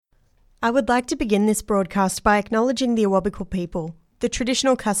I would like to begin this broadcast by acknowledging the Awabakal people, the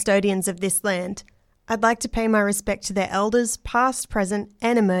traditional custodians of this land. I'd like to pay my respect to their elders, past, present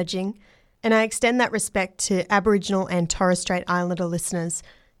and emerging, and I extend that respect to Aboriginal and Torres Strait Islander listeners.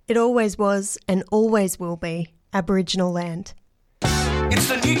 It always was and always will be Aboriginal land. It's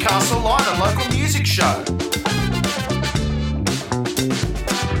the Newcastle Live and Local Music Show.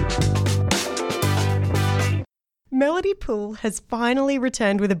 Melody Pool has finally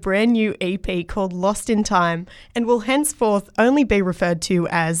returned with a brand new EP called Lost in Time and will henceforth only be referred to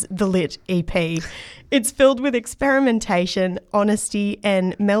as the Lit EP. It's filled with experimentation, honesty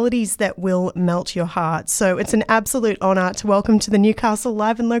and melodies that will melt your heart. So it's an absolute honour to welcome to the Newcastle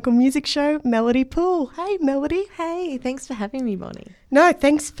Live and Local Music Show, Melody Pool. Hey, Melody. Hey, thanks for having me, Bonnie. No,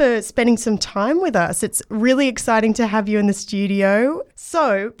 thanks for spending some time with us. It's really exciting to have you in the studio.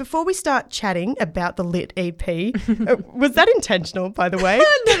 So, before we start chatting about the Lit EP, was that intentional, by the way?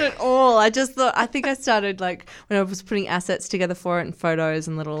 Not at all. I think I started when I was putting assets together for it and photos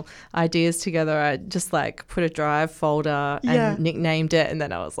and little ideas together, I just put a drive folder and nicknamed it, and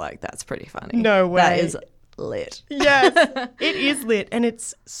then I was like, that's pretty funny. No way. That is lit. Yes, it is lit and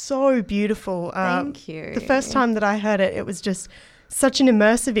it's so beautiful. Thank you. The first time that I heard it, it was just such an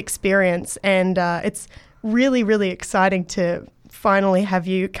immersive experience, and it's really, really exciting to finally have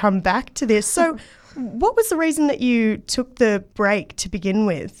you come back to this. So what was the reason that you took the break to begin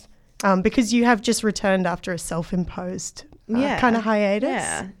with? Because you have just returned after a self-imposed kind of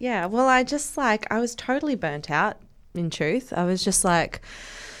hiatus. Yeah. Well, I was totally burnt out, in truth. I was just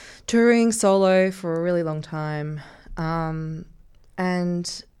touring solo for a really long time, and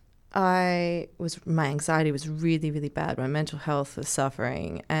my anxiety was really, really bad. My mental health was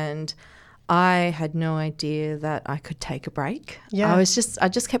suffering, and I had no idea that I could take a break. Yeah. I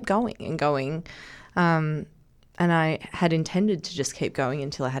just kept going and going. And I had intended to just keep going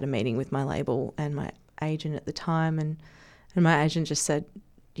until I had a meeting with my label and my agent at the time, and my agent just said,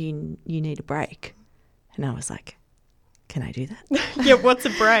 you need a break. And I was like, can I do that? Yeah, what's a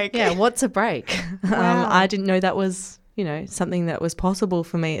break? Yeah, what's a break? Wow. I didn't know that was, something that was possible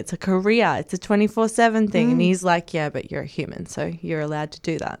for me. It's a career. It's a 24/7 thing. And he's like, yeah, but you're a human, so you're allowed to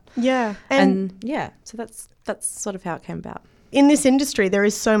do that. Yeah. So that's sort of how it came about. In this industry, there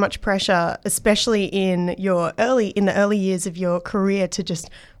is so much pressure, especially in the early years of your career, to just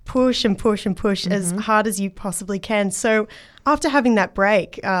push and push and push as hard as you possibly can. So after having that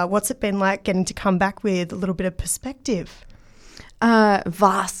break, what's it been like getting to come back with a little bit of perspective?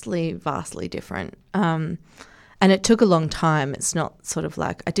 Vastly, vastly different. And it took a long time. It's not sort of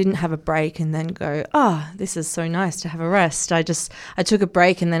I didn't have a break and then go, this is so nice to have a rest. I took a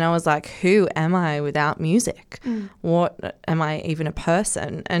break and then I was like, who am I without music? What am I even a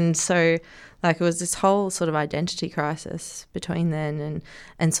person? And so it was this whole sort of identity crisis between then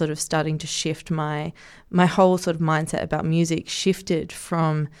and sort of starting to shift my whole sort of mindset about music shifted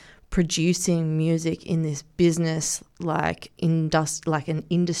from producing music in this business like an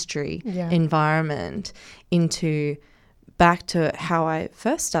industry environment into back to how I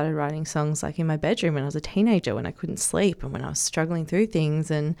first started writing songs in my bedroom when I was a teenager, when I couldn't sleep and when I was struggling through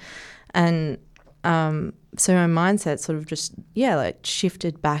things, and so my mindset sort of just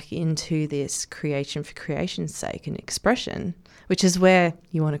shifted back into this creation for creation's sake and expression, which is where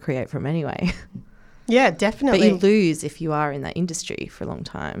you want to create from anyway. Yeah, definitely. But you lose if you are in that industry for a long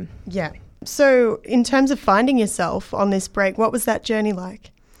time. Yeah. So in terms of finding yourself on this break, what was that journey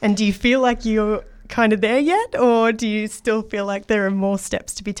like? And do you feel like you're kind of there yet, or do you still feel like there are more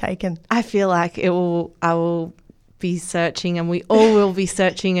steps to be taken? I feel like I will be searching, and we all will be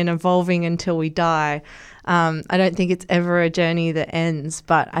searching and evolving until we die. I don't think it's ever a journey that ends,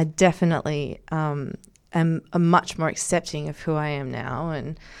 but I definitely am much more accepting of who I am now,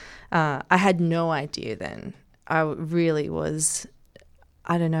 and I had no idea then. I really was,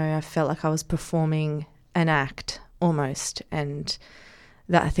 I don't know, I felt like I was performing an act almost, and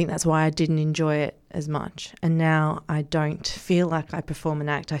I think that's why I didn't enjoy it as much. And now I don't feel like I perform an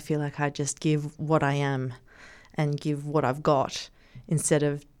act. I feel like I just give what I am and give what I've got instead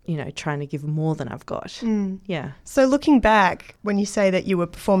of, trying to give more than I've got. Yeah. So looking back, when you say that you were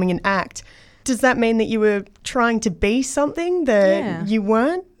performing an act, does that mean that you were trying to be something that you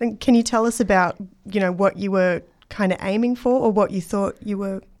weren't? And can you tell us about, what you were kind of aiming for or what you thought you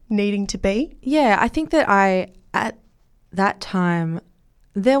were needing to be? Yeah, I think that at that time,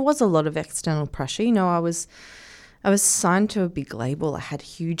 there was a lot of external pressure. I was signed to a big label. I had a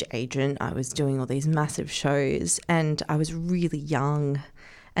huge agent. I was doing all these massive shows and I was really young.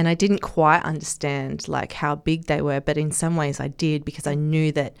 And I didn't quite understand like how big they were, but in some ways I did, because I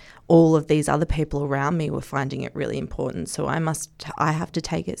knew that all of these other people around me were finding it really important. So I have to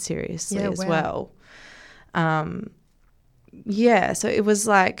take it seriously as well. So it was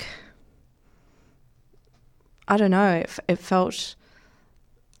like, I don't know, it felt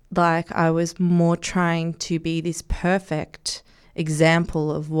like I was more trying to be this perfect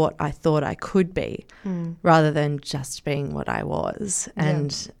example of what I thought I could be, rather than just being what I was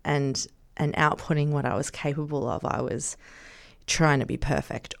and outputting what I was capable of. I was trying to be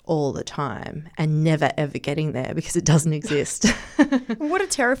perfect all the time and never ever getting there, because it doesn't exist. What a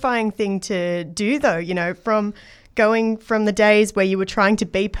terrifying thing to do, though, you know, from going from the days where you were trying to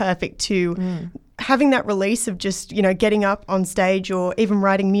be perfect to having that release of just, you know, getting up on stage or even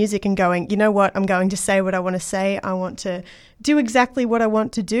writing music and going, you know what, I'm going to say what I want to say. I want to do exactly what I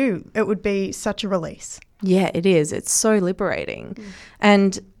want to do. It would be such a release. Yeah, it is. It's so liberating.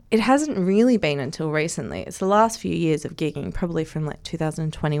 And it hasn't really been until recently. It's the last few years of gigging, probably from like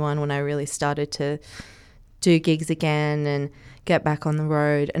 2021 when I really started to do gigs again and get back on the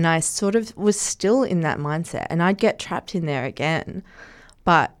road. And I sort of was still in that mindset, and I'd get trapped in there again.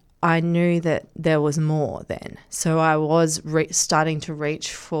 But I knew that there was more then. So I was starting to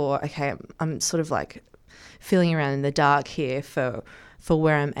reach for, okay, I'm sort of like feeling around in the dark here for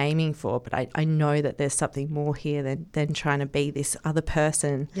where I'm aiming for, but I know that there's something more here than trying to be this other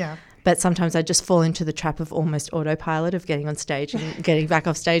person. Yeah. But sometimes I just fall into the trap of almost autopilot of getting on stage and getting back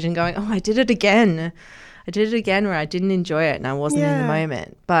off stage and going, oh, I did it again. I did it again where I didn't enjoy it and I wasn't in the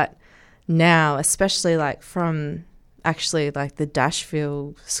moment. But now, especially like from actually like the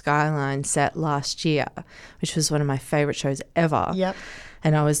Dashville Skyline set last year, which was one of my favorite shows ever. Yep.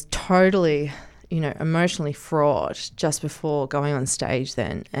 And I was totally, you know, emotionally fraught just before going on stage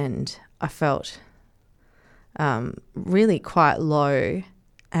then. And I felt really quite low.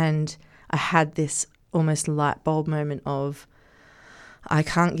 And I had this almost light bulb moment of, I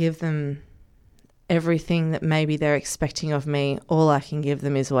can't give them everything that maybe they're expecting of me. All I can give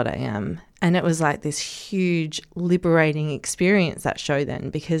them is what I am. And it was like this huge liberating experience, that show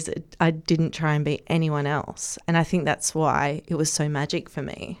then, because I didn't try and be anyone else. And I think that's why it was so magic for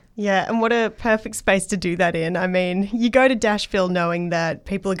me. Yeah, and what a perfect space to do that in. I mean, you go to Dashville knowing that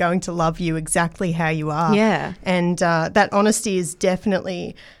people are going to love you exactly how you are. Yeah. And that honesty is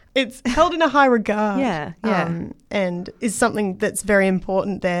definitely, it's held in a high regard. Yeah. And is something that's very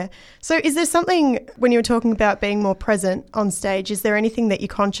important there. So is there something, when you were talking about being more present on stage, is there anything that you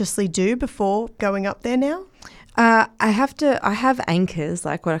consciously do before going up there now? I have anchors,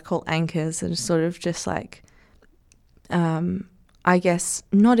 like what I call anchors, and sort of just like, I guess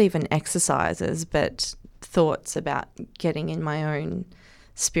not even exercises, but thoughts about getting in my own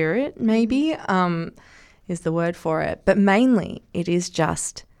spirit, maybe, is the word for it. But mainly it is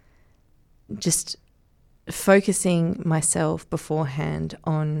just focusing myself beforehand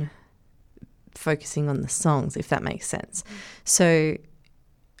on focusing on the songs, if that makes sense. So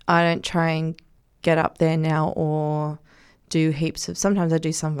I don't try and get up there now or do heaps of, sometimes I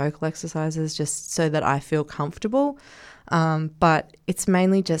do some vocal exercises just so that I feel comfortable. But it's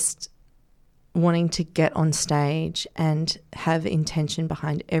mainly just wanting to get on stage and have intention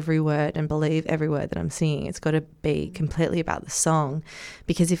behind every word and believe every word that I'm singing. It's got to be completely about the song,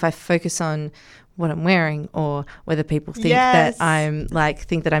 because if I focus on what I'm wearing or whether people think that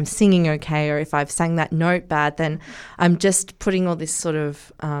think that I'm singing okay, or if I've sang that note bad, then I'm just putting all this sort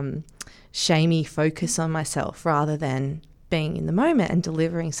of shamey focus on myself rather than being in the moment and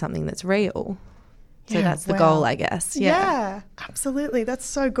delivering something that's real. So that's the goal, I guess. Yeah, absolutely. That's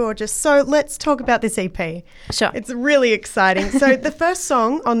so gorgeous. So let's talk about this EP. Sure. It's really exciting. So the first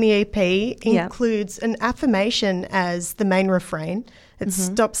song on the EP includes an affirmation as the main refrain. It's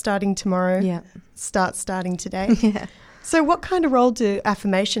stop starting tomorrow, start starting today. Yeah. So what kind of role do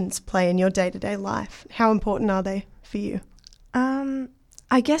affirmations play in your day-to-day life? How important are they for you?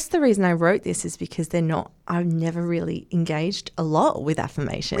 I guess the reason I wrote this is because I've never really engaged a lot with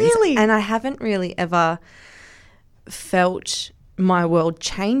affirmations. Really? And I haven't really ever felt my world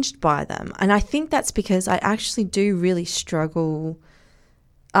changed by them. And I think that's because I actually do really struggle.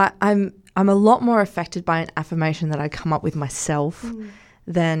 I'm a lot more affected by an affirmation that I come up with myself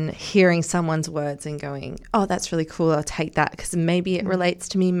than hearing someone's words and going, oh, that's really cool, I'll take that, because maybe it relates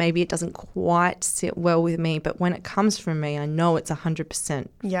to me, maybe it doesn't quite sit well with me, but when it comes from me, I know it's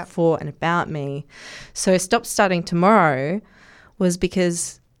 100% for and about me. So Stop Starting Tomorrow was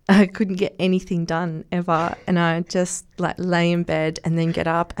because I couldn't get anything done ever, and I just like lay in bed and then get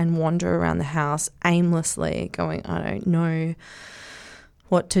up and wander around the house aimlessly going, I don't know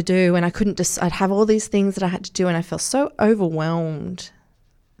what to do, and I'd have all these things that I had to do, and I felt so overwhelmed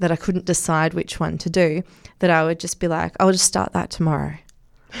that I couldn't decide which one to do, that I would just be like, I'll just start that tomorrow.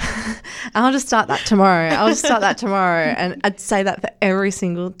 I'll just start that tomorrow. I'll just start that tomorrow. And I'd say that for every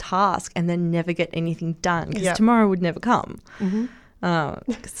single task and then never get anything done because tomorrow would never come. Mm-hmm.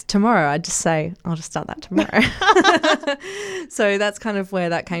 'Cause tomorrow I'd just say, I'll just start that tomorrow. So that's kind of where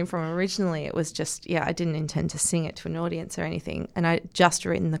that came from. Originally it was just, I didn't intend to sing it to an audience or anything. And I'd just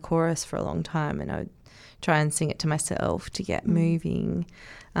written the chorus for a long time and I would try and sing it to myself to get moving.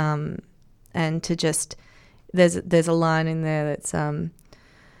 And to just, there's a line in there that's,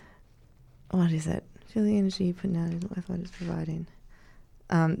 what is it? Feel the energy you put out in life, what it's providing.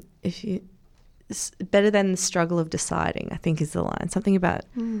 Better than the struggle of deciding, I think is the line. Something about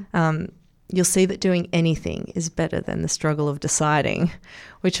you'll see that doing anything is better than the struggle of deciding,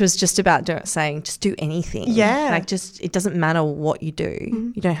 which was just about saying just do anything. Yeah. Like just, it doesn't matter what you do.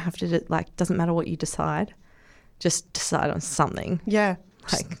 Mm-hmm. You don't have to, doesn't matter what you decide. Just decide on something. Yeah.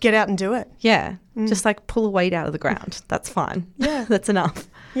 Like, just get out and do it. Yeah. Just like pull a weight out of the ground. That's fine. Yeah. That's enough.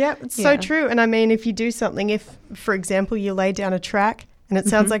 Yeah, it's so true. And I mean, if you do something, if, for example, you lay down a track and it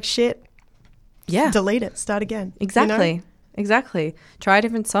sounds like shit, delete it, start again. Exactly. You know? Exactly. Try a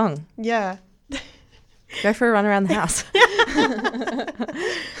different song. Yeah. Go for a run around the house.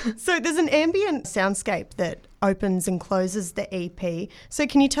 So there's an ambient soundscape that opens and closes the EP. So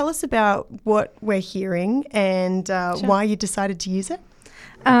can you tell us about what we're hearing and why you decided to use it?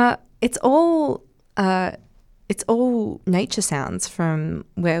 It's all nature sounds from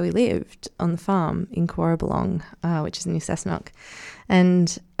where we lived on the farm in Corribalong, which is in New Cessnock.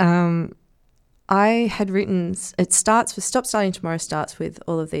 And I had written, it starts with, Stop Starting Tomorrow starts with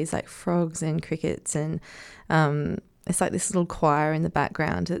all of these like frogs and crickets and it's like this little choir in the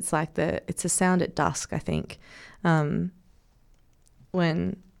background. It's like it's a sound at dusk, I think, when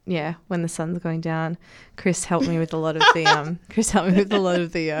the sun's going down. Chris helped me with a lot of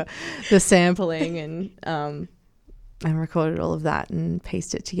the the sampling and recorded all of that and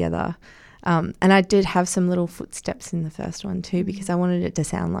pieced it together. And I did have some little footsteps in the first one too because I wanted it to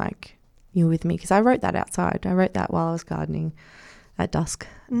sound like you were with me because I wrote that outside. I wrote that while I was gardening at dusk.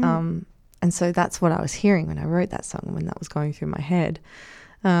 And so that's what I was hearing when I wrote that song, when that was going through my head.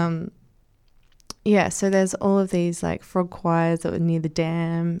 So there's all of these like frog choirs that were near the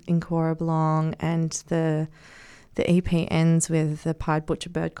dam in Corribalong, and the EP ends with the pied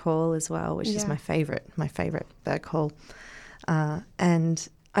butcher bird call as well, which is my favourite bird call. And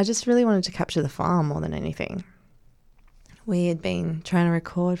I just really wanted to capture the farm more than anything. We had been trying to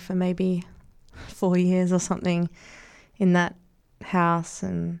record for maybe 4 years or something in that house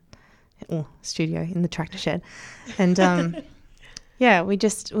or studio in the tractor shed. And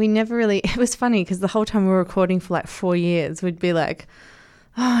we never really, it was funny because the whole time we were recording for like 4 years, we'd be like,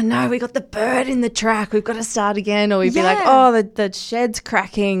 oh no, we got the bird in the track, we've got to start again. Or we'd be like, oh, the shed's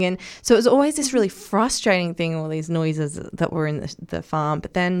cracking. And so it was always this really frustrating thing, all these noises that were in the farm.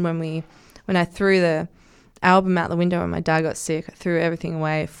 But then when I threw the album out the window when my dad got sick, I threw everything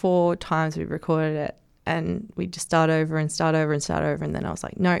away. 4 times we recorded it and we'd just start over and start over and start over. And then I was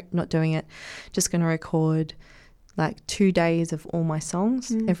like, no, not doing it. Just going to record like 2 days of all my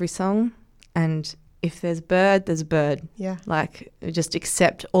songs, every song. And if there's a bird, there's a bird. Yeah. Like just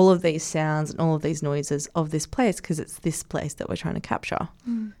accept all of these sounds and all of these noises of this place because it's this place that we're trying to capture.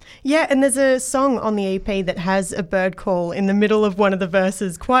 Yeah, and there's a song on the EP that has a bird call in the middle of one of the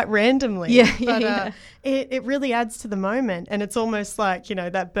verses quite randomly. But it really adds to the moment, and it's almost like,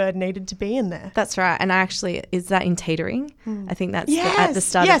 that bird needed to be in there. That's right. And is that in Teetering? I think that's at the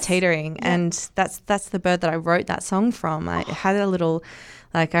start of Teetering. Yeah. And that's the bird that I wrote that song from. I had a little...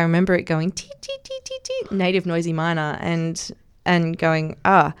 Like I remember it going tee tee tee tee tee, native noisy minor, and going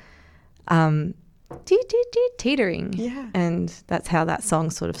tee tee tee, teetering. Yeah. And that's how that song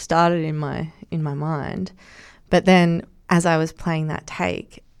sort of started in my mind. But then as I was playing that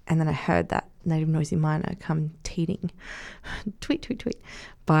take, and then I heard that native noisy minor come teeting, tweet tweet tweet,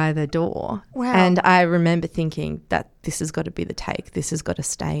 by the door. Wow. And I remember thinking that this has got to be the take. This has got to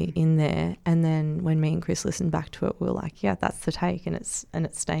stay in there. And then when me and Chris listened back to it, we were like, yeah, that's the take, and it's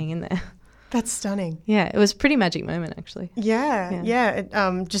staying in there. That's stunning. Yeah, it was a pretty magic moment, actually. Yeah.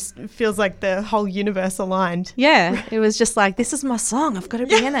 It just feels like the whole universe aligned. Yeah, it was just like, this is my song. I've got to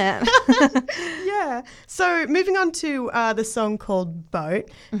be in it. Yeah. So moving on to the song called Boat,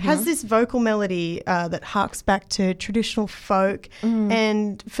 has this vocal melody that harks back to traditional folk.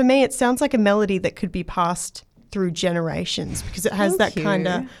 And for me, it sounds like a melody that could be passed through generations because it has that kind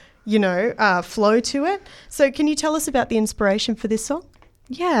of, flow to it. So can you tell us about the inspiration for this song?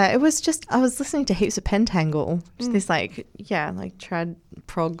 Yeah, it was just, I was listening to heaps of Pentangle, just this trad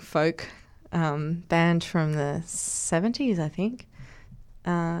prog folk band from the 70s, I think.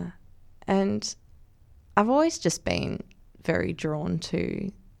 And I've always just been very drawn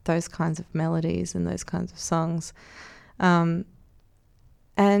to those kinds of melodies and those kinds of songs. And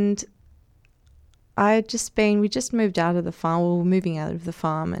we just moved out of the farm. We were moving out of the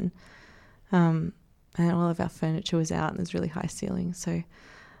farm, and all of our furniture was out, and there's really high ceilings. So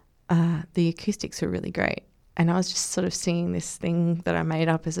the acoustics were really great. And I was just sort of singing this thing that I made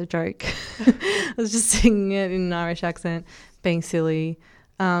up as a joke. I was just singing it in an Irish accent, being silly.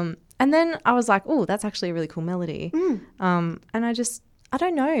 And then I was like, oh, that's actually a really cool melody. And I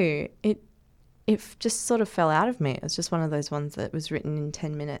don't know, it just sort of fell out of me. It was just one of those ones that was written in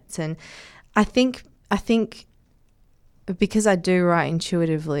 10 minutes. And I think because I do write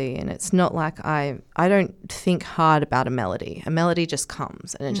intuitively, and it's not like I don't think hard about a melody. A melody just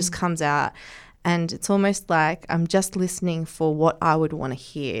comes, and it just comes out. And it's almost like I'm just listening for what I would want to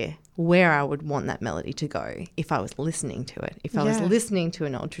hear, where I would want that melody to go if I was listening to it. If I was listening to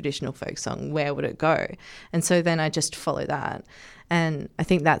an old traditional folk song, where would it go? And so then I just follow that. And I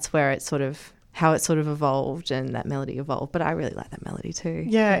think that's where how it sort of evolved, and that melody evolved. But I really like that melody too.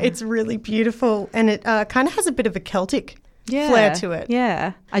 Yeah, it's really beautiful. And it kind of has a bit of a Celtic flair to it.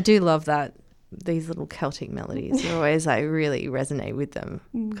 Yeah, I do love that. These little Celtic melodies, I really resonate with them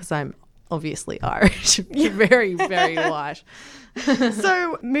because I'm obviously Irish, very, very white.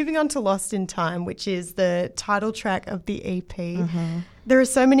 So moving on to Lost in Time, which is the title track of the EP. There are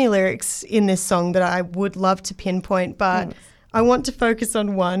so many lyrics in this song that I would love to pinpoint, but I want to focus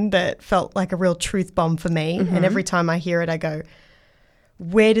on one that felt like a real truth bomb for me. And every time I hear it, I go,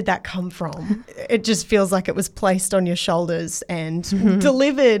 where did that come from? It just feels like it was placed on your shoulders and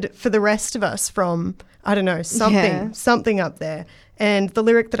delivered for the rest of us from, I don't know, something up there. And the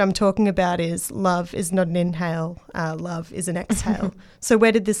lyric that I'm talking about is, love is not an inhale, love is an exhale. So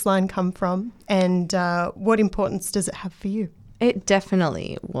where did this line come from, and what importance does it have for you? It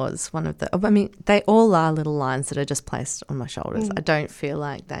definitely was one of they all are little lines that are just placed on my shoulders. I don't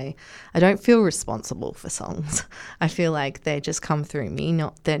feel responsible for songs. I feel like they just come through me.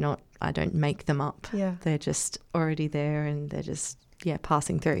 I don't make them up. Yeah. They're just already there, and they're just,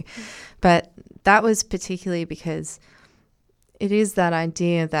 passing through. But that was particularly because it is that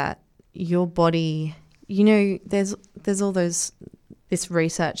idea that your body, there's all this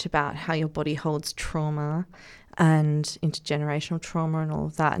research about how your body holds trauma and intergenerational trauma and all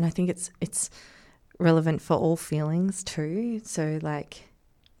of that. And I think it's relevant for all feelings too. So like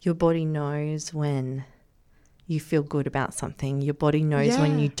your body knows when you feel good about something. Your body knows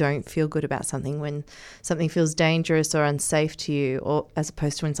when you don't feel good about something, when something feels dangerous or unsafe to you, or as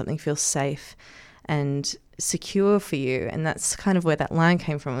opposed to when something feels safe and secure for you. And that's kind of where that line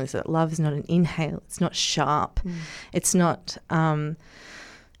came from, is that love is not an inhale. It's not sharp. It's not,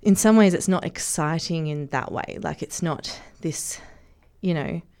 in some ways it's not exciting in that way. Like it's not this,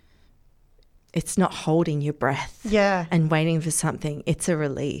 it's not holding your breath and waiting for something. It's a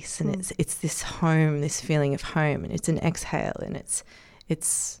release, and it's this home, this feeling of home, and it's an exhale, and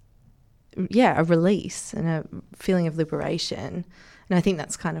it's a release and a feeling of liberation. And I think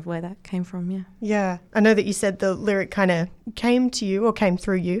that's kind of where that came from, Yeah. I know that you said the lyric kind of came to you or came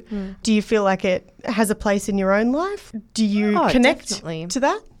through you. Do you feel like it has a place in your own life? Do you connect to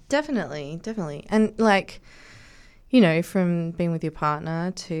that? Definitely. And from being with your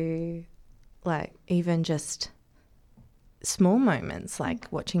partner to even just small moments like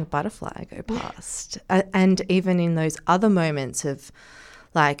watching a butterfly go past, and even in those other moments of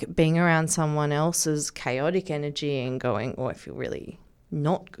being around someone else's chaotic energy and going, I feel really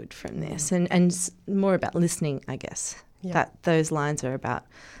not good from this, and more about listening, I guess. That those lines are about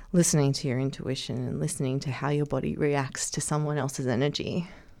listening to your intuition and listening to how your body reacts to someone else's energy.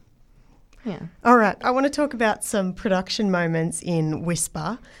 All right. I want to talk about some production moments in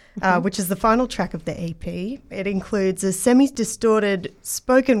Whisper, which is the final track of the EP. It includes a semi-distorted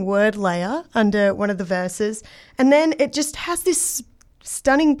spoken word layer under one of the verses, and then it just has this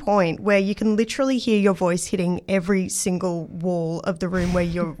stunning point where you can literally hear your voice hitting every single wall of the room where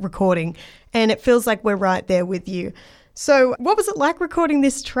you're recording, and it feels like we're right there with you. So what was it like recording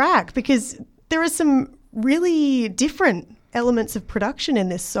this track? Because there are some really different elements of production in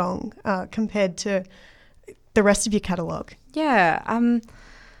this song compared to the rest of your catalogue. It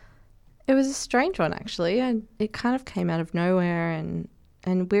was a strange one, actually, and it kind of came out of nowhere,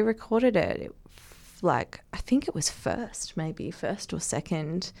 and we recorded it. I think it was first or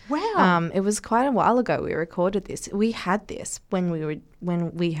second. Wow. It was quite a while ago we recorded this. We had this when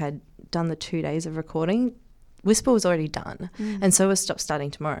we had done the 2 days of recording. Whisper was already done, and so was Stop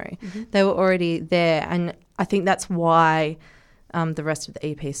Starting Tomorrow. They were already there, and I think that's why the rest of the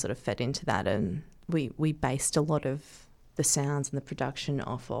EP sort of fed into that, and we based a lot of the sounds and the production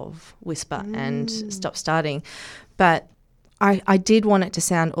off of Whisper and Stop Starting. But I did want it to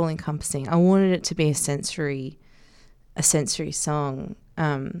sound all encompassing. I wanted it to be a sensory song.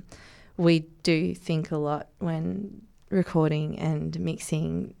 We do think a lot when recording and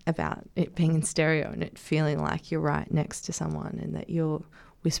mixing about it being in stereo and it feeling like you're right next to someone and that you're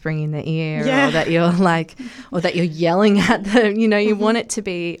whispering in their ear or that you're or that you're yelling at them. You want it to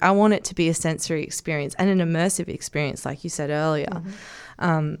be, I want it to be a sensory experience and an immersive experience, like you said earlier.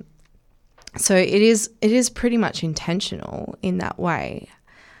 So it is pretty much intentional in that way.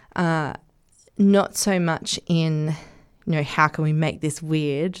 Not so much in, how can we make this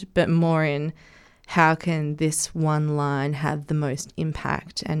weird, but more in how can this one line have the most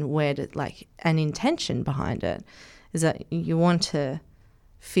impact and where to, an intention behind it is that you want to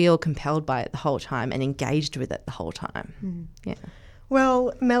feel compelled by it the whole time and engaged with it the whole time. Yeah.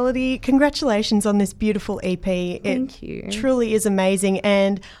 Well, Melody, congratulations on this beautiful EP. Thank you. Truly is amazing.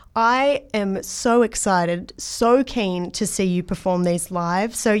 And I am so excited, so keen to see you perform these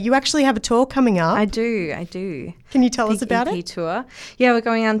live. So you actually have a tour coming up. I do. Can you tell us about EP it? Tour. Yeah, we're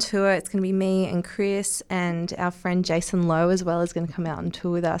going on tour. It's going to be me and Chris, and our friend Jason Lowe as well is going to come out on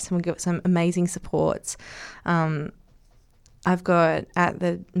tour with us, and we've got some amazing supports. I've got, at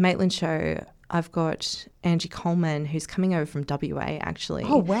the Maitland show, I've got Angie Coleman, who's coming over from WA, actually.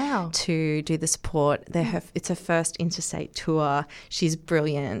 Oh, wow. To do the support. It's her first interstate tour. She's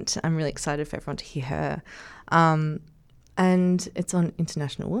brilliant. I'm really excited for everyone to hear her. And it's on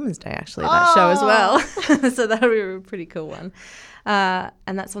International Women's Day, actually, that show as well. So that'll be a pretty cool one.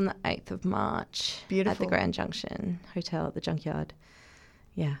 And that's on the 8th of March. Beautiful. At the Grand Junction Hotel at the Junkyard.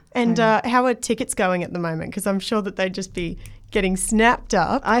 Yeah. And how are tickets going at the moment? Because I'm sure that they'd just be getting snapped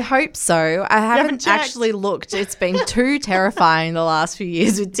up. I hope so. I haven't checked? actually looked. It's been too terrifying the last few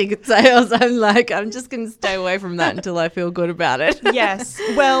years with ticket sales. I'm just going to stay away from that until I feel good about it. Yes.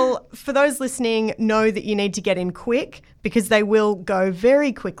 Well, for those listening, know that you need to get in quick because they will go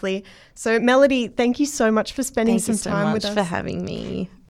very quickly. So, Melody, thank you so much for spending some time with us. Thank you so much for having me.